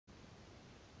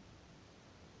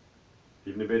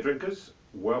Evening beer drinkers,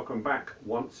 welcome back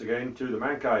once again to the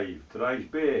Mancave. Today's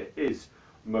beer is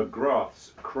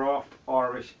McGrath's Craft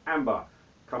Irish Amber,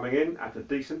 coming in at a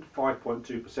decent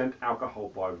 5.2%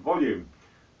 alcohol by volume.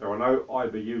 There are no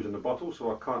IBUs in the bottle,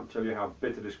 so I can't tell you how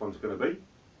bitter this one's going to be.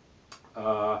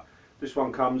 This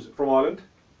one comes from Ireland,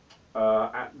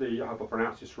 at the, I hope I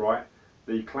pronounced this right,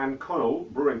 the Clanconal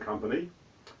Brewing Company,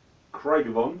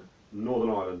 Craigavon, Northern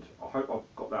Ireland. I hope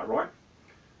I've got that right.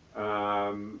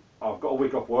 I've got a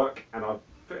week off work and I've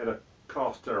fitted a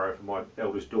castero for my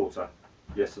eldest daughter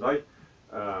yesterday.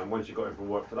 When she got in from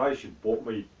work today, she bought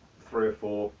me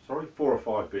four or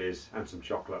five beers and some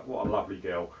chocolate. What a lovely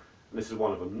girl. And this is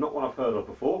one of them, not one I've heard of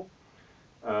before.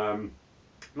 Nice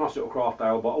little craft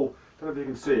ale bottle. Don't know if you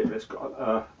can see it, but it's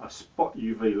got a spot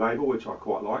UV label, which I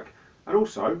quite like. And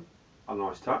also, a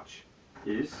nice touch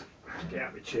is, let's get out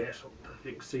of my chair so I don't know if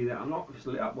you can see that or not, it's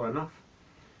lit up well enough.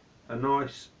 A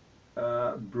nice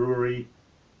brewery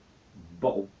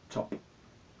bottle top.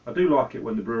 I do like it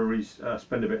when the breweries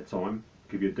spend a bit of time,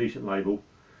 give you a decent label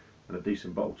and a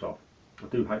decent bottle top. I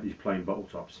do hate these plain bottle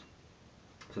tops,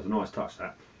 so it's a nice touch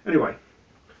that. Anyway,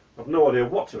 I've no idea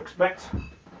what to expect.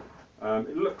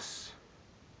 It looks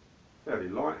fairly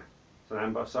light, it's an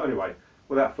amber, so anyway,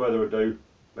 without further ado,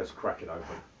 let's crack it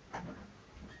open.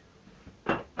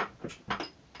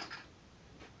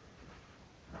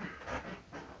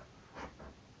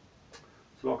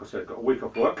 So like I said, got a week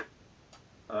off work,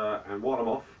 and while I'm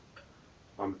off,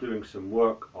 I'm doing some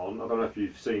work on, I don't know if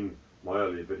you've seen my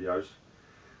earlier videos,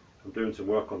 I'm doing some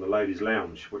work on the ladies'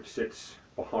 lounge, which sits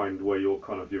behind where you're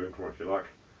kind of viewing from, if you like.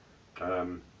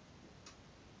 Oh,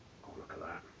 look at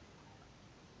that.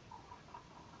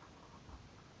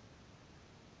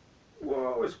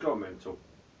 Whoa, it's gone mental.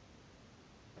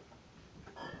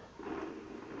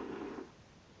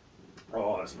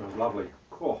 Oh, that smells lovely.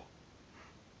 Cool.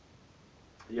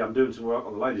 Yeah, I'm doing some work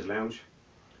on the ladies' lounge,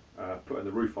 putting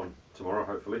the roof on tomorrow,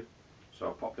 hopefully. So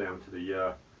I'll pop down to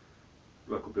the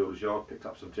local builder's yard, picked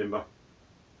up some timber.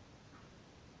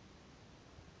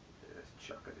 Yeah, let's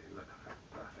chuck it in, look at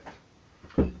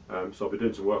that, perfect. So I'll be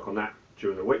doing some work on that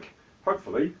during the week.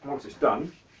 Hopefully, once it's done,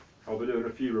 I'll be doing a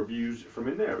few reviews from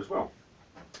in there as well.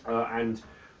 And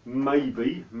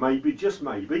maybe, just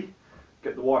maybe,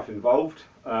 get the wife involved,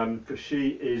 because she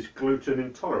is gluten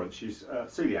intolerant, she's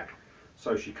celiac.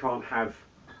 So she can't have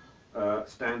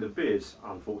standard beers,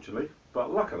 unfortunately.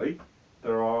 But luckily,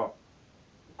 there are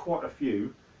quite a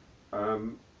few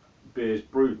beers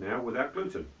brewed now without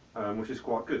gluten, which is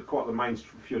quite good. Quite a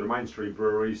few of the mainstream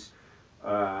breweries.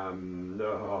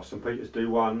 St Peter's do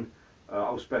one.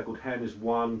 Old Speckled Hen is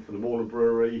one from the Moreland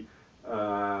Brewery.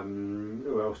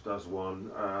 Who else does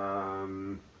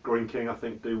one? Green King, I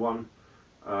think, do one.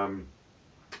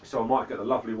 So I might get the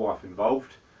lovely wife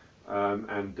involved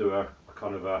and do a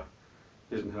kind of a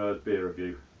his and hers beer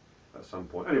review at some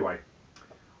point. Anyway,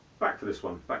 back to this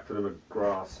one, back to the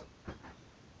McGrath's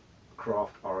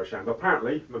Craft Irish Amber.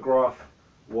 Apparently McGrath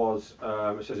was,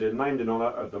 it says here, named in honour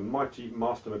of the mighty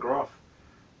Master McGrath,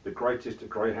 the greatest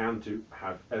greyhound to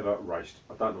have ever raced.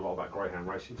 I don't know a lot about greyhound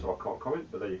racing, so I can't comment,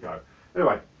 but there you go.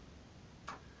 Anyway,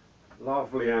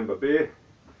 lovely amber beer.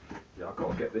 Yeah, I've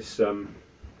got to get this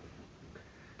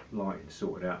lighting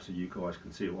sorted out so you guys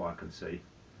can see what I can see.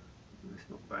 It's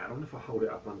not bad. I wonder if I hold it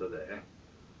up under there.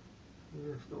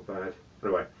 Yeah, it's not bad.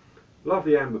 Anyway,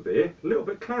 lovely amber beer. A little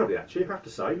bit cloudy actually, I have to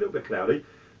say. A little bit cloudy.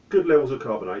 Good levels of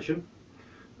carbonation.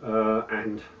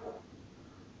 And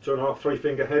 2.5, 3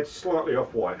 finger head, slightly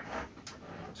off white.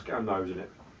 Let's get our nose in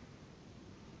it.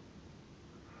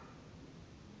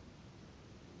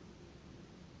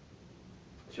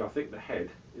 See, I think the head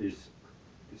is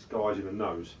disguising the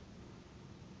nose,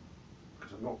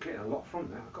 because I'm not getting a lot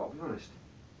from that, I've got to be honest.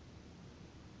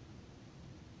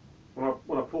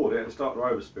 When I poured it and started to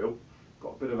overspill,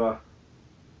 got a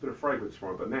bit of fragrance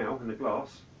from it, but now in the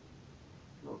glass,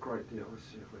 not a great deal. Let's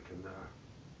see if we can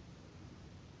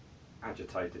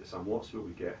agitate it somewhat, see what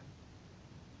we get.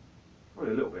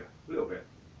 Only a little bit.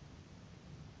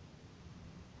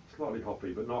 Slightly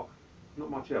hoppy, but not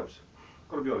much else.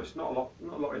 Got to be honest, not a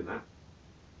lot in that.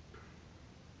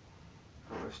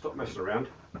 Right, let's stop messing around.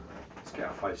 Let's get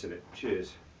our face in it.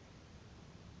 Cheers.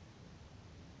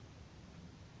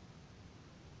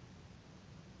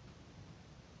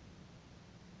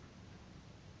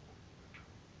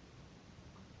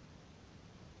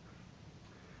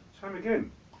 Same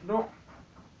again. Not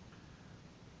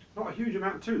a huge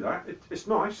amount to that. It's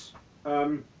nice.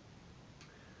 Doesn't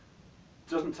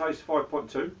taste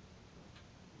 5.2.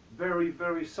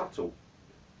 Very subtle.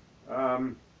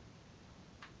 I'm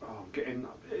getting,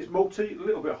 it's malty, a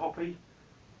little bit hoppy,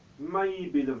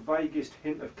 maybe the vaguest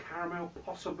hint of caramel,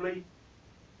 possibly.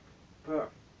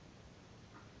 but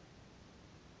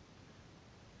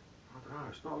I don't know,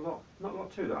 it's not a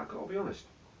lot to that, I've got to be honest.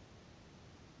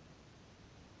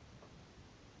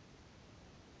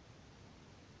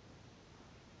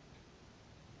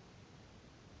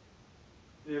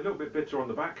 Yeah, a little bit bitter on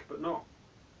the back, but not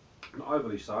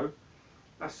overly so.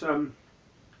 That's it's a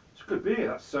good beer.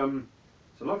 That's it's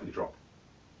a lovely drop.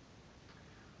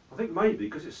 I think maybe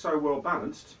because it's so well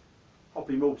balanced,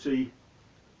 hoppy, malty,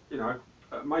 you know,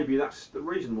 maybe that's the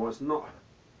reason why it's not.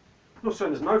 I'm not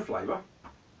saying there's no flavour.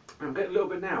 I'm getting a little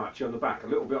bit now actually on the back, a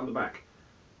little bit on the back.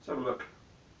 Let's have a look.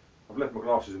 I've left my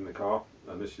glasses in the car,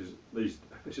 and this is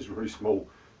really small,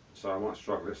 so I might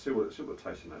struggle. Let's see what the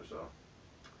tasting notes are.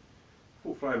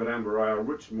 Full flavoured amber ale,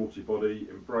 rich malty body,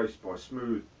 embraced by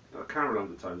smooth caramel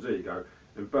undertones. There you go.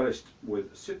 Embellished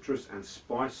with citrus and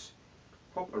spice.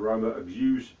 Hop aroma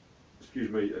exudes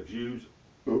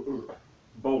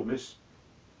boldness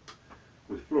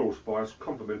with floral spice,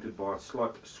 complemented by a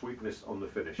slight sweetness on the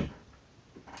finish.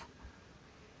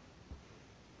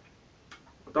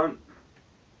 I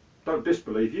don't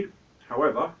disbelieve you.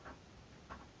 However,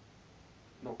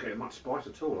 not getting much spice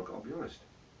at all. I've got to be honest.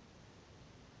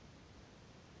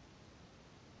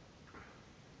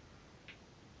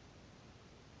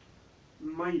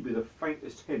 Maybe the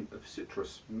faintest hint of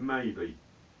citrus, maybe.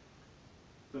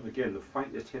 Then again, the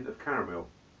faintest hint of caramel.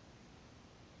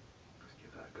 Let's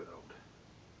give that a good old.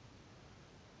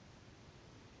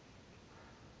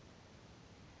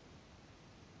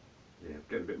 Yeah,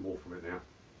 getting a bit more from it now.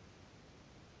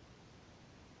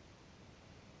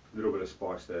 A little bit of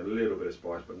spice there, a little bit of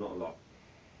spice, but not a lot.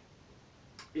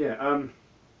 Yeah,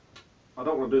 I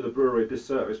don't want to do the brewery a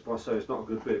disservice by saying it's not a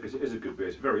good beer, because it is a good beer.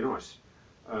 It's very nice.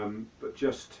 But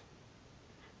just,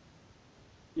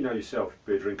 you know yourself,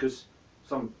 beer drinkers,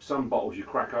 some bottles you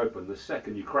crack open, the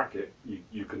second you crack it,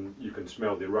 you can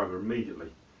smell the aroma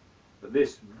immediately. But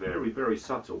this, very, very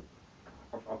subtle.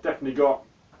 I've definitely got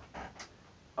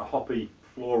a hoppy,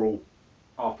 floral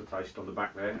aftertaste on the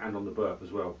back there, and on the burp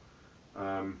as well.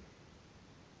 Yeah,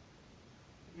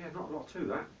 not a lot to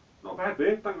that. Not a bad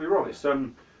beer, don't get me wrong. It's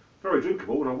very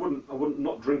drinkable, and I wouldn't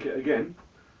not drink it again.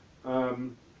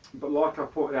 But like I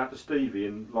pointed out to Stevie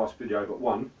in last video but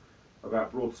one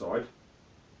about Broadside,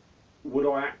 would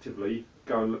I actively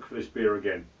go and look for this beer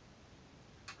again?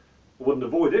 I wouldn't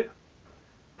avoid it,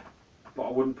 but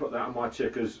I wouldn't put that on my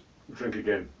checkers, drink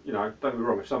again. You know, don't get me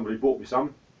wrong, if somebody bought me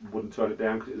some, I wouldn't turn it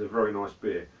down because it's a very nice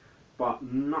beer. But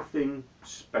nothing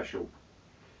special.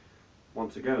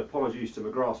 Once again, apologies to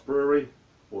McGrath's Brewery,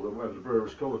 or whatever the brewery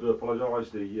is called. I do apologise,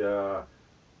 the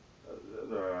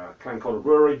Clan Connor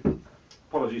Brewery.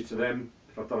 Apologies to them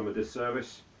if I've done them a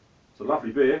disservice. It's a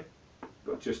lovely beer,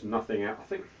 but just nothing out. I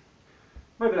think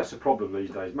maybe that's a problem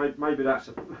these days. Maybe that's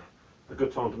a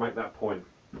good time to make that point.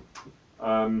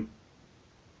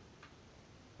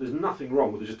 There's nothing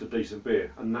wrong with just a decent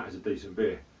beer, and that is a decent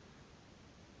beer.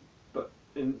 But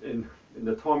in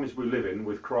the times we live in,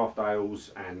 with craft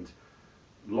ales and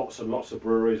lots of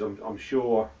breweries, I'm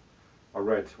sure I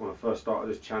read when I first started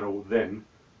this channel then,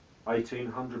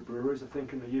 1,800 breweries I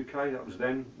think in the UK. That was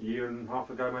then, a year and a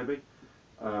half ago maybe.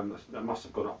 That must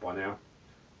have gone up by now.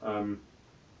 And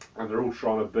they're all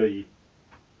trying to be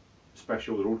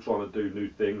special, they're all trying to do new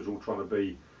things, all trying to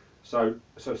be... So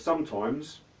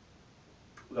sometimes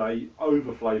they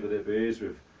over flavour their beers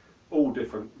with all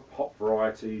different hop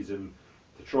varieties, and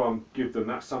to try and give them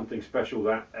that something special,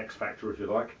 that X factor if you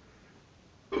like.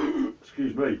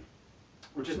 Excuse me.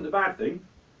 Which isn't a bad thing,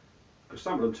 because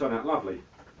some of them turn out lovely.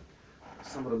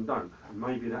 Some of them don't, and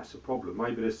maybe that's a problem.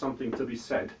 Maybe there's something to be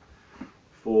said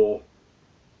for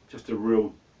just a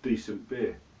real decent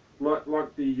beer, like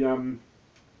the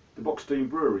Boxteen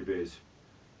Brewery beers.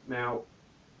 Now,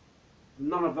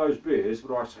 none of those beers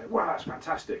would I say, wow, that's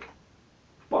fantastic,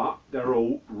 but they're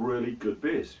all really good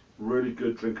beers, really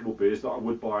good drinkable beers that I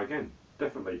would buy again,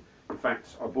 definitely. In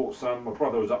fact, I bought some. My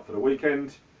brother was up for the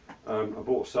weekend. I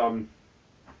bought some,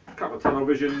 a couple of tunnel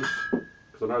visions,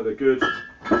 because I know they're good,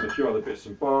 and a few other bits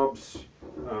and bobs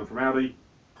from Aldi.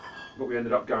 But we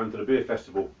ended up going to the beer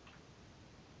festival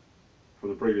from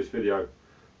the previous video.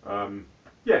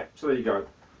 Yeah, so there you go.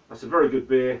 That's a very good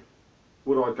beer.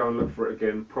 Would I go and look for it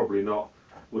again? Probably not.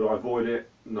 Would I avoid it?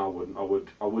 No, I wouldn't.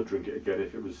 I would drink it again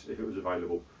if it was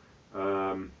available.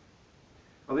 I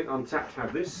think Untapped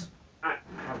have this at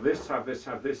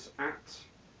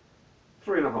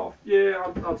 3.5.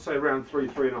 Yeah, I'd say around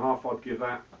 3.5. I'd give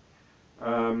that.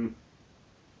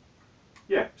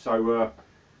 Yeah, so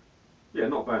yeah,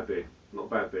 not a bad beer. Not a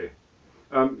bad beer.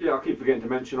 Yeah, I keep forgetting to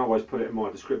mention, I always put it in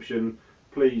my description.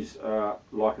 Please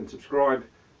like and subscribe.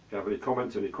 If you have any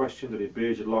comments, any questions, any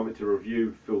beers you'd like me to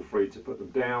review, feel free to put them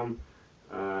down.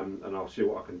 and I'll see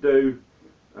what I can do.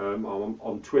 I'm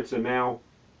on Twitter now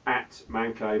at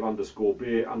Mancave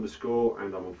 _beer_,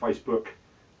 and I'm on Facebook,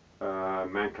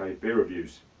 Mancave Beer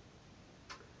Reviews.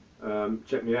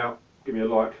 Check me out, give me a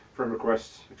like, friend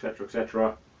requests, etc,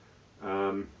 etc.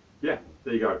 Yeah,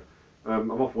 there you go. I'm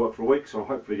off work for a week, so I'll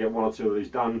hopefully get 1 or 2 of these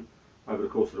done over the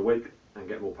course of the week and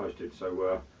get them all posted.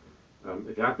 So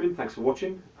if you have been, thanks for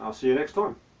watching. I'll see you next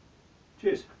time.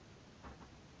 Cheers.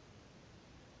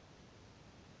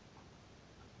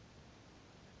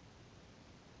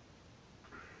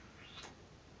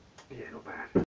 Yeah, not bad.